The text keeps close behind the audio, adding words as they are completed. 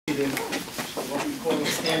initiative, what we call a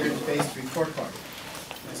standards-based report card.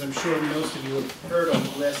 As I'm sure most of you have heard over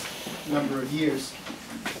the last number of years,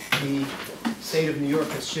 the state of New York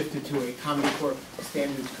has shifted to a Common Core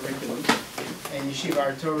standards curriculum, and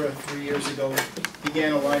Yeshiva Torah 3 years ago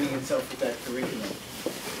began aligning itself with that curriculum.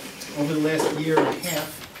 Over the last year and a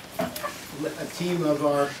half, a team of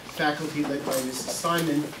our faculty led by Mrs.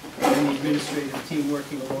 Simon and the administrative team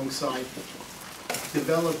working alongside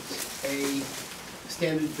developed a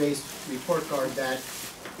standards-based report card that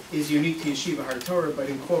is unique to Yeshiva Torah but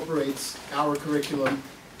incorporates our curriculum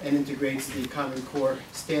and integrates the Common Core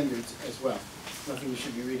standards as well. Nothing you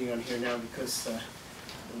should be reading on here now because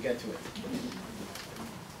we'll get to it.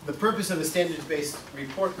 The purpose of a standards-based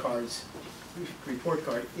report card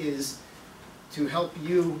is to help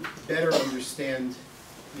you better understand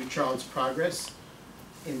your child's progress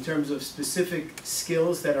in terms of specific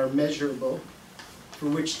skills that are measurable, for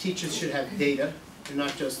which teachers should have data, and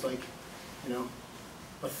not just like, you know,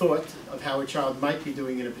 a thought of how a child might be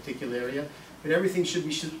doing in a particular area, but everything should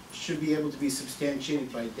be able to be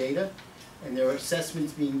substantiated by data, and there are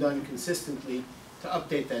assessments being done consistently to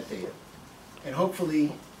update that data. And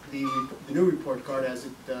hopefully, the new report card, as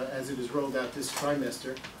it is rolled out this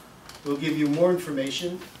trimester, will give you more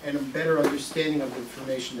information and a better understanding of the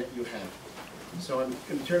information that you have. So I'm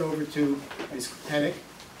going to turn over to Ms. Kletenik,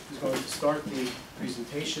 who's going to start the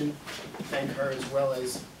presentation. Thank her as well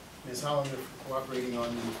as Ms. Hollander for cooperating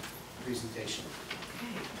on the presentation.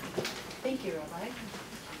 Okay. Thank you, Rabbi.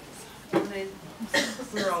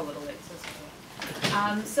 We're all a little late, so it's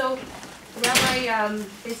okay. So Rabbi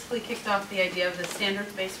basically kicked off the idea of the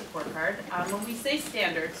standards-based report card. When we say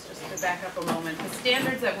standards, just to back up a moment, the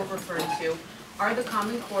standards that we're referring to are the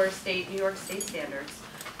Common Core New York State standards.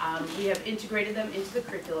 We have integrated them into the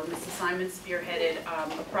curriculum. Mrs. Simon spearheaded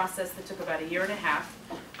a process that took about 1.5 years,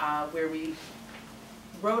 where we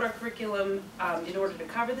wrote our curriculum in order to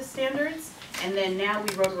cover the standards, and then now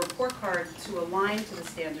we wrote a report card to align to the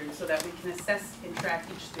standards so that we can assess and track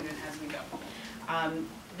each student as we go.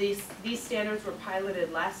 These standards were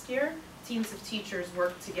piloted last year. Teams of teachers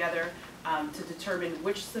worked together to determine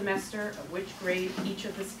which semester of which grade each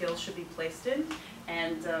of the skills should be placed in.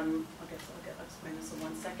 And I'll explain this in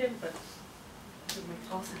 1 second, but it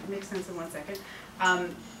will make sense in 1 second.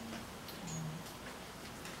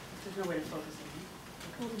 There's no way to focus on me.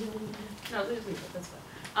 No, that's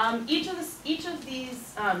fine. Each of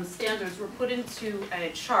these standards were put into a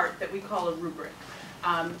chart that we call a rubric.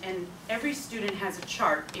 And every student has a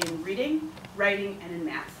chart in reading, writing, and in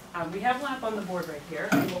math. We have one up on the board right here.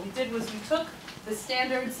 And what we did was we took the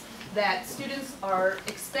standards that students are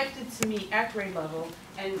expected to meet at grade level,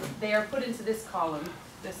 and they are put into this column,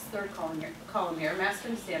 this third column here,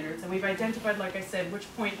 mastering standards. And we've identified, like I said, which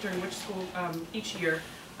point during which school each year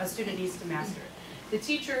a student needs to master it. The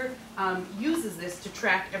teacher uses this to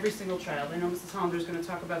track every single child. I know Mrs. Hollander is going to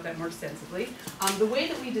talk about that more extensively. The way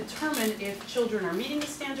that we determine if children are meeting the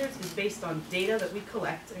standards is based on data that we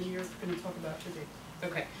collect, and you're going to talk about the data.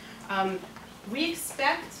 Okay.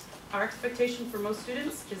 Our expectation for most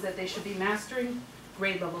students is that they should be mastering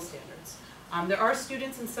grade level standards. There are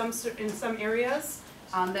students in some areas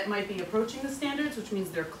that might be approaching the standards, which means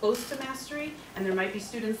they're close to mastery, and there might be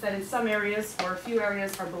students that in some areas or a few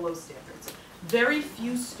areas are below standards. Very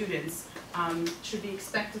few students should be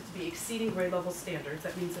expected to be exceeding grade level standards.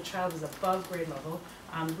 That means the child is above grade level.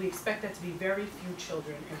 We expect that to be very few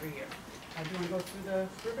children every year. Do you want to go through the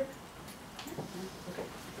rubric? Okay.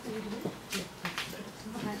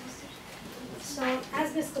 Okay. So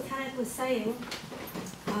as Ms. Kletenik was saying,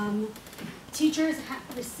 teachers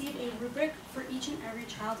receive a rubric for each and every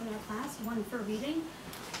child in their class, one for reading,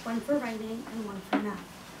 one for writing, and one for math.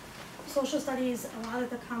 Social studies, a lot of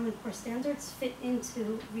the Common Core standards fit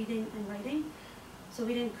into reading and writing, so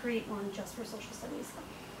we didn't create one just for social studies.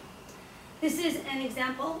 This is an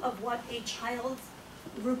example of what a child's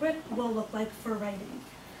rubric will look like for writing.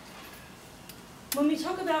 When we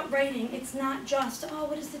talk about writing, it's not just, oh,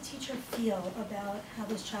 what does the teacher feel about how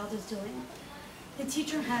this child is doing? The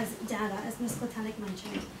teacher has data, as Ms. Kletenik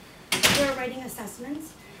mentioned. There are writing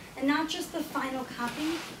assessments, and not just the final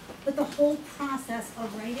copy, but the whole process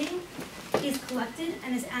of writing is collected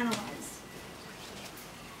and is analyzed.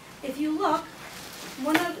 If you look,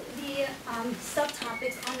 one of the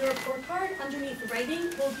subtopics on the report card underneath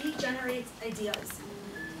writing will be generates ideas.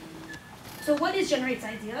 So what is generates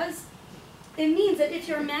ideas? It means that if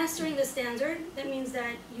you're mastering the standard, that means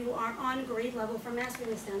that you are on grade level for mastering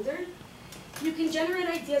the standard. You can generate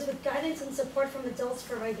ideas with guidance and support from adults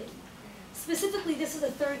for writing. Specifically, this is a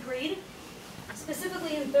 3rd grade.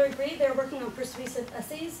 Specifically in 3rd grade, they're working on persuasive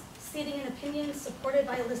essays, stating an opinion supported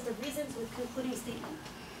by a list of reasons with concluding statement.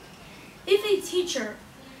 If a teacher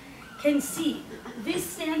can see this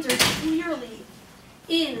standard clearly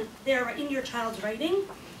in your child's writing,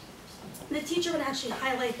 the teacher would actually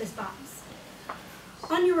highlight this box.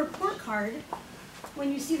 On your report card,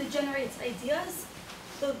 when you see the generates ideas,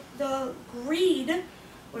 the grade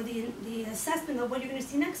or the assessment of what you're going to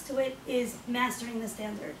see next to it is mastering the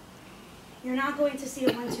standard. You're not going to see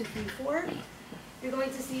a 1, 2, 3, 4. You're going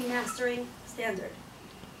to see mastering standard.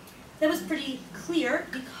 That was pretty clear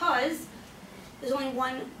because there's only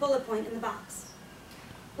one bullet point in the box.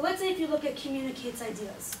 But let's say if you look at communicates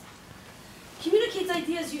ideas. Communicates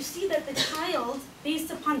ideas, you see that the child, based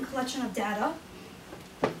upon collection of data,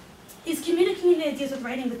 is communicating ideas with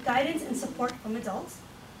writing with guidance and support from adults,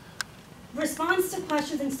 responds to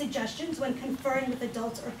questions and suggestions when conferring with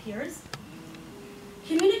adults or peers,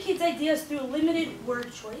 communicates ideas through limited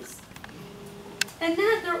word choice, and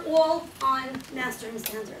that they're all on mastering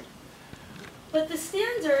standard. But the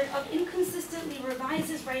standard of inconsistently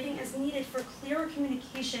revises writing as needed for clearer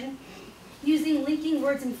communication using linking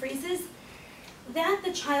words and phrases, that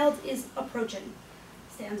the child is approaching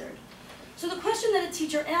standard. So the question that a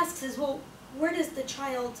teacher asks is, well, where does the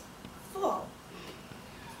child fall?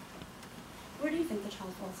 Where do you think the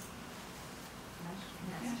child falls?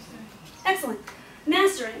 Excellent.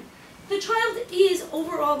 Mastering. The child is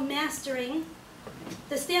overall mastering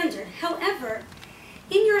the standard. However,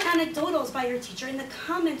 in your anecdotals by your teacher, in the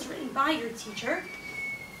comments written by your teacher,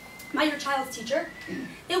 by your child's teacher,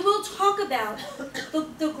 it will talk about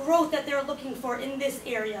the growth that they're looking for in this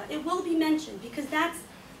area. It will be mentioned because that's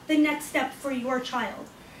the next step for your child.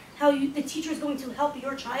 How the teacher is going to help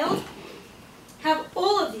your child have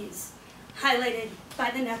all of these highlighted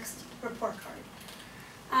by the next report card.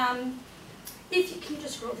 If you can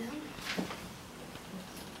just scroll down.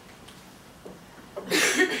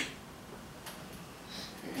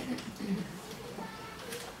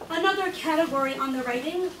 Another category on the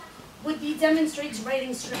writing would be demonstrates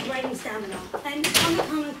writing stamina. And on the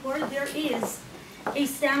Common Core, there is a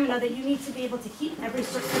stamina that you need to be able to keep every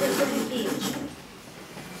certain page.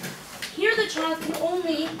 Here the child can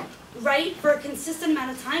only write for a consistent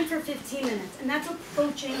amount of time for 15 minutes, and that's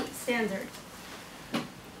approaching standard.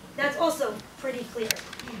 That's also pretty clear.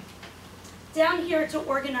 Down here to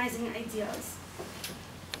organizing ideas.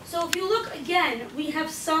 So if you look again, we have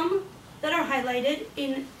some that are highlighted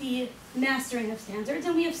in the mastering of standards,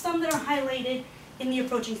 and we have some that are highlighted in the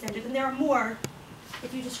approaching standards, and there are more.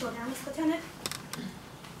 If you just scroll down, Ms. Lieutenant,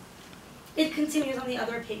 it continues on the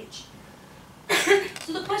other page.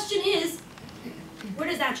 So the question is, where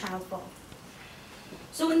does that child fall?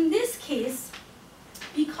 So in this case,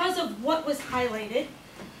 because of what was highlighted,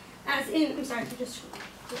 as in, I'm sorry, if you just,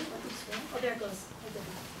 did it let me scroll? Oh, there it goes.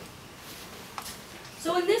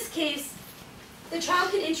 So in this case, the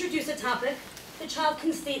child can introduce a topic, the child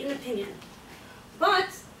can state an opinion. But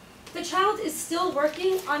the child is still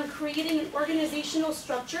working on creating an organizational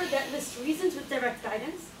structure that lists reasons with direct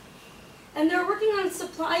guidance. And they're working on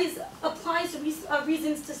applies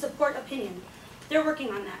reasons to support opinion. They're working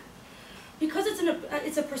on that. Because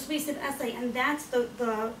it's a persuasive essay, and that's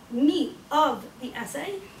the meat of the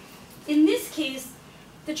essay, in this case,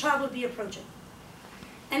 the child would be approaching.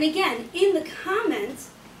 And again, in the comments,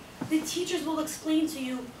 the teachers will explain to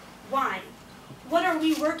you why. What are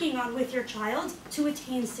we working on with your child to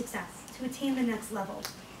attain success, to attain the next level?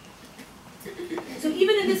 So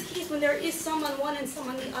even in this case, when there is some on one and some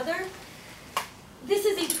on the other, this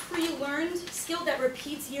is a pre-learned skill that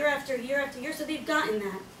repeats year after year after year, so they've gotten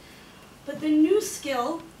that. But the new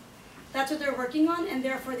skill, that's what they're working on, and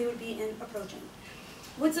therefore they would be in approaching.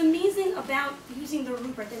 What's amazing about using the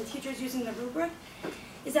rubric, and teachers using the rubric,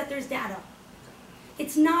 is that there's data.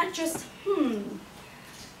 It's not just,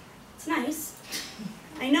 it's nice,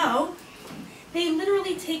 I know. They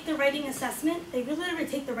literally take the writing assessment, they literally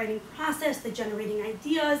take the writing process, the generating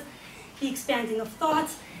ideas, the expanding of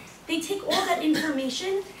thoughts. They take all that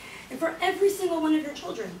information, and for every single one of your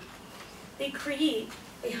children, they create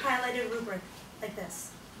a highlighted rubric like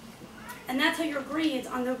this. And that's how your grades,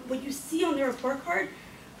 on what you see on the report card,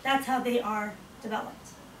 that's how they are developed.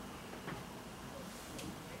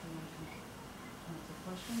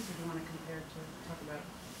 Questions, or do you want to compare to talk about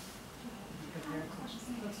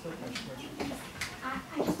comparison? Let's go first question.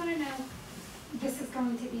 I just want to know, this is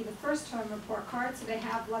going to be the first term report card, so they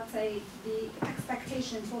have, let's say, the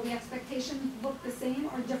expectations. Will the expectations look the same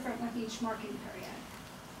or different with each marking period?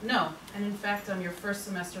 No, and in fact, on your first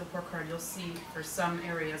semester report card, you'll see for some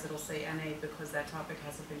areas it'll say NA because that topic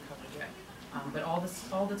hasn't been covered yet. But all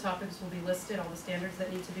the topics will be listed, all the standards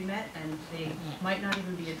that need to be met, and they might not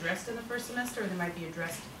even be addressed in the first semester, or they might be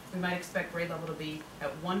addressed we might expect grade level to be at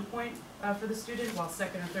one point for the student, while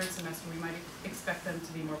second or third semester we might expect them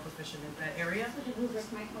to be more proficient in that area. So the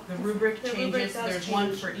rubric might look The different. rubric The changes, rubric does there's one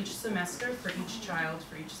change. for each semester, for each child,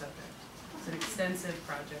 for each subject. It's an extensive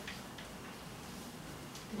project.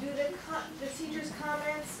 Do the teachers'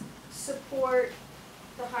 comments support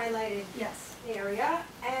the highlighted Yes. area?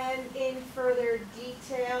 And in further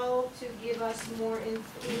detail, to give us more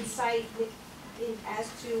insight as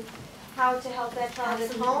to how to help that child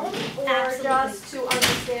at home? Absolutely. Or Absolutely. just to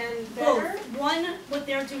understand better? Both. One, what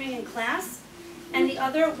they're doing in class, and the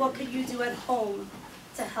other, what could you do at home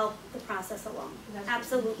to help the process along?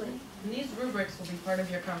 Absolutely. And these rubrics will be part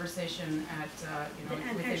of your conversation at, And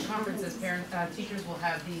within parent conferences. Teachers will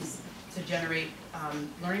have these to generate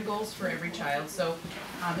learning goals for every child. So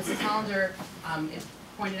Mrs. Hollander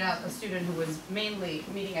pointed out a student who was mainly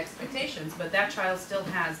meeting expectations, but that child still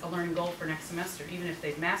has a learning goal for next semester, even if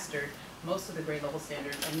they've mastered most of the grade level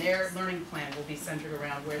standards, and their learning plan will be centered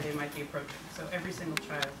around where they might be approaching. So every single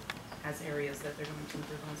child has areas that they're going to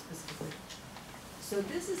improve on specifically. So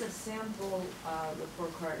this is a sample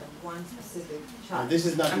report card of one specific child. This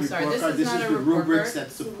is not the I'm sorry, report this card, is this not is a the report rubrics card.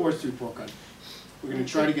 that supports the report card. We're gonna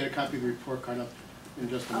try to get a copy of the report card up in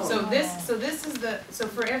just a moment. So this is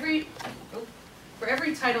for every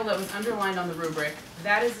title that was underlined on the rubric,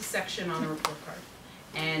 that is a section on the report card.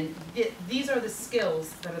 And these are the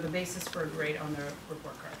skills that are the basis for a grade on the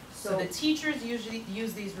report card. So the teachers usually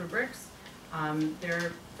use these rubrics.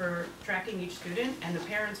 They're for tracking each student, and the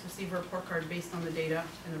parents receive a report card based on the data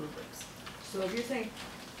in the rubrics. So if you're saying,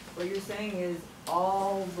 what you're saying is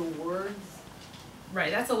all the words, Right,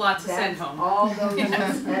 that's a lot to send that's home. all those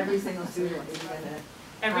Yes. words, every single student is gonna.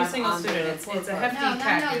 Every single on the student, it's a report card. hefty No,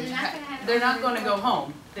 package. they're not gonna have. They're not gonna go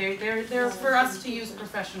home. They're for us to use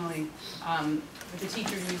professionally, with the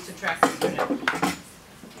teacher used to track the student.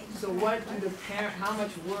 So what do the how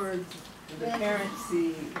much words do the parents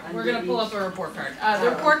see under We're gonna pull each- up a report card. The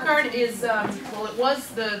report card is, well, it was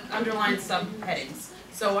the underlined subheadings.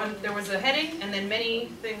 So there was a heading and then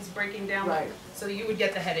many things breaking down. Right. So you would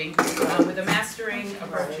get the heading, with a mastering,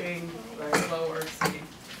 approaching, Right. slow, or exceeding.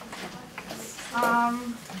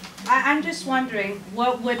 I'm just wondering,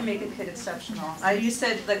 what would make a kid exceptional? You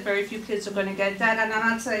said like very few kids are gonna get that, and I'm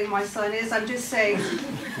not saying my son is, I'm just saying,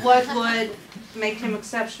 what would make him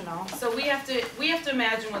exceptional? So we have to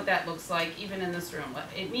imagine what that looks like, even in this room.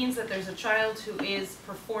 It means that there's a child who is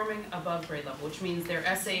performing above grade level, which means their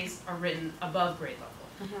essays are written above grade level.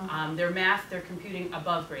 Their math, their computing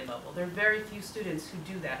above grade level. There are very few students who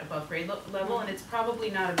do that above grade level, and it's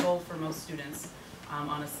probably not a goal for most students,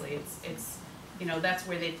 honestly. It's that's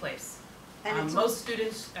where they place. Most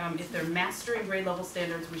students, if they're mastering grade level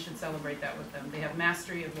standards, we should celebrate that with them. They have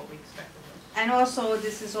mastery of what we expect of them. And also,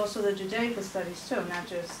 this is also the Judaica studies too, not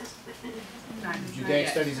just, Not Judaic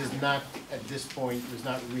yet. Studies is not, at this point, was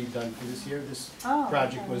not redone for this year. This oh.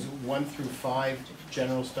 project was 1 through 5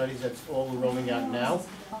 general studies, that's all we're rolling out now.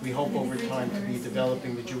 We hope over time to be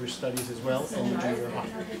developing the Jewish studies as well and the junior high.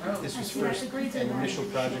 This was first, an initial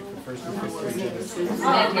project for first and fifth grade general studies.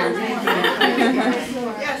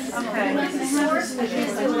 Yes. Okay.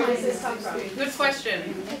 Where does this come from? Good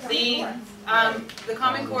question. The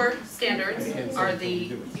Common Core standards are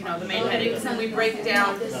the main headings, and we break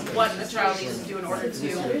down what a child needs to do in order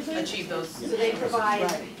to achieve those. So they provide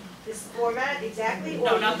this format exactly?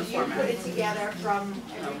 No, not the Or format. you put it together from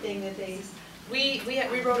everything that they? We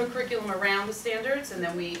wrote a curriculum around the standards, and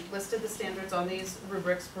then we listed the standards on these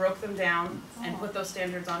rubrics, broke them down, and put those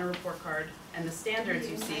standards on a report card. And the standards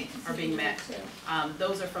you see are being met.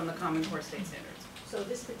 Those are from the Common Core state standards. So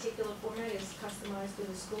this particular format is customized to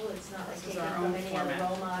the school, it's not like This is taken our from own any other format.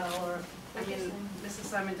 role model or? I mean, Mrs.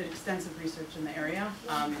 Simon did extensive research in the area,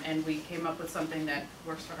 and we came up with something that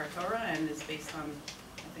works for our Torah and is based on,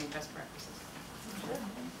 I think, best practices.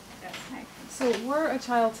 Yes. So were a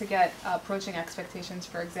child to get approaching expectations,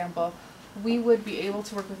 for example, we would be able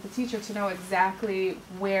to work with the teacher to know exactly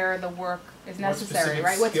where the work is necessary,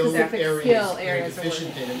 right? What specific skill areas they're are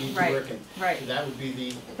deficient in and need to Right, work in. right. So that would be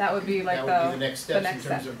the, That would be like that would be the next the steps next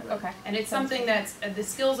in terms step. of. Okay. And it's something that's, the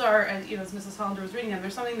skills are, as Mrs. Hollander was reading them,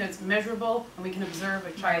 there's something that's measurable, and we can observe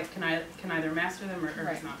a child can either master them or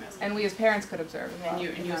Right. does not master them. And we as parents could observe as well.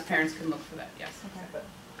 And you as parents can look for that, yes.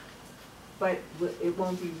 But it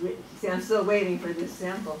won't be written, see, I'm still waiting for this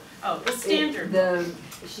sample. Oh, the standard.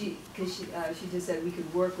 She just said we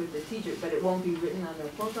could work with the teacher, but it won't be written on the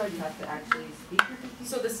report card, you have to actually speak with the teacher?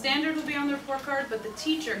 So the standard will be on the report card, but the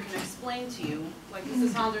teacher can explain to you, like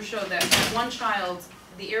Mrs. Hollander showed, that one child,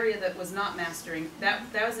 the area that was not mastering, that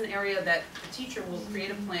was an area that the teacher will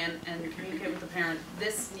create a plan and communicate with the parent,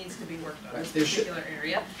 this needs to be worked on, this particular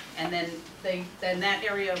area. And then that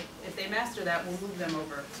area, if they master that, we'll move them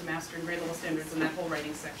over to mastering grade level standards in that whole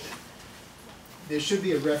writing section. There should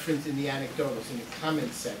be a reference in the anecdotals, in the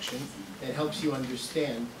comments section, that helps you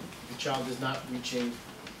understand the child is not reaching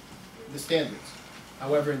the standards.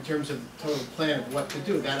 However, in terms of the total plan of what to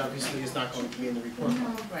do, that obviously is not going to be in the report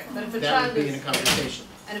card. Right, but if a That child would be in a is, conversation.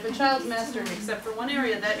 and if a child's mastering except for one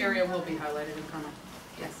area, that area will be highlighted in comment.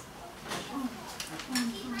 Yes.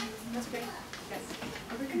 That's great. Yes.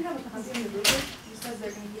 Are we going to have a copy of the rubric? You said they're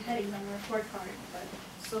going to be headings on the report card, but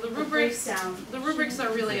So the rubrics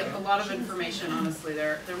are really a lot of information, honestly.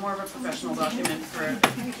 They're more of a professional document for a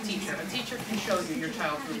teacher. A teacher can show you your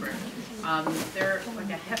child's rubric. They're like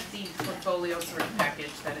a hefty portfolio sort of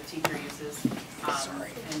package that a teacher uses. And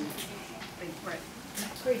right.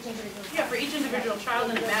 For each individual. Yeah, for each individual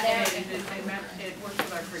child, and it works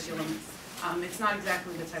with our curriculum. It's not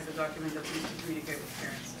exactly the type of document that we use to communicate with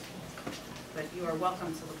parents. But you are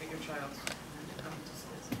welcome to look at your child and to come to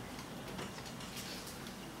schools.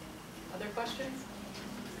 Other questions?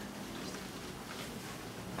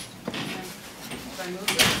 Should I move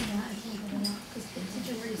this? Yeah, I think I know, because the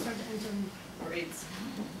teacher already started entering, Grades.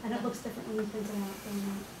 and it looks different when you print it out than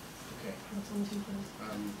Okay. what's on the computer.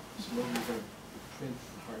 So we're going to print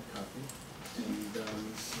a hard copy, and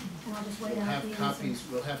And I'll just wait we'll out have the copies,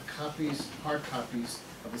 hard copies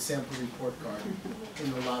of the sample report card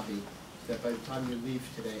in the lobby, so that by the time you leave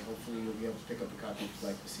today, hopefully you'll be able to pick up a copy if you'd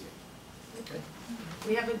like to see it. Okay?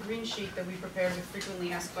 We have a green sheet that we prepared with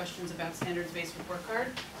frequently asked questions about standards-based report card,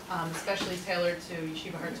 especially tailored to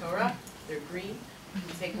Yeshiva Har Torah. They're green. You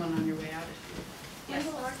can take one on your way out if you. Yes.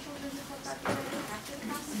 will our children's report card be ready after the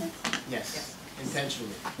process? Yes,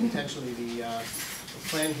 intentionally. Intentionally, the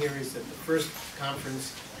plan here is that the first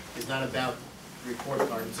conference is not about the report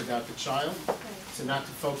card, it's about the child. So not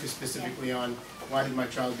to focus specifically on why did my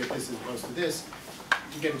child get this as opposed to this.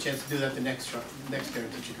 You get a chance to do that the next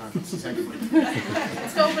parent-teacher conference, the second one.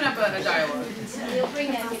 It's to open up a dialogue. You'll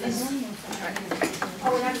bring that with us.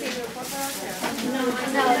 Oh, we're not taking the report card?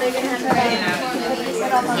 No, they're gonna have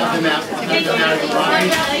Let them out. Let them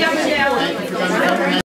out.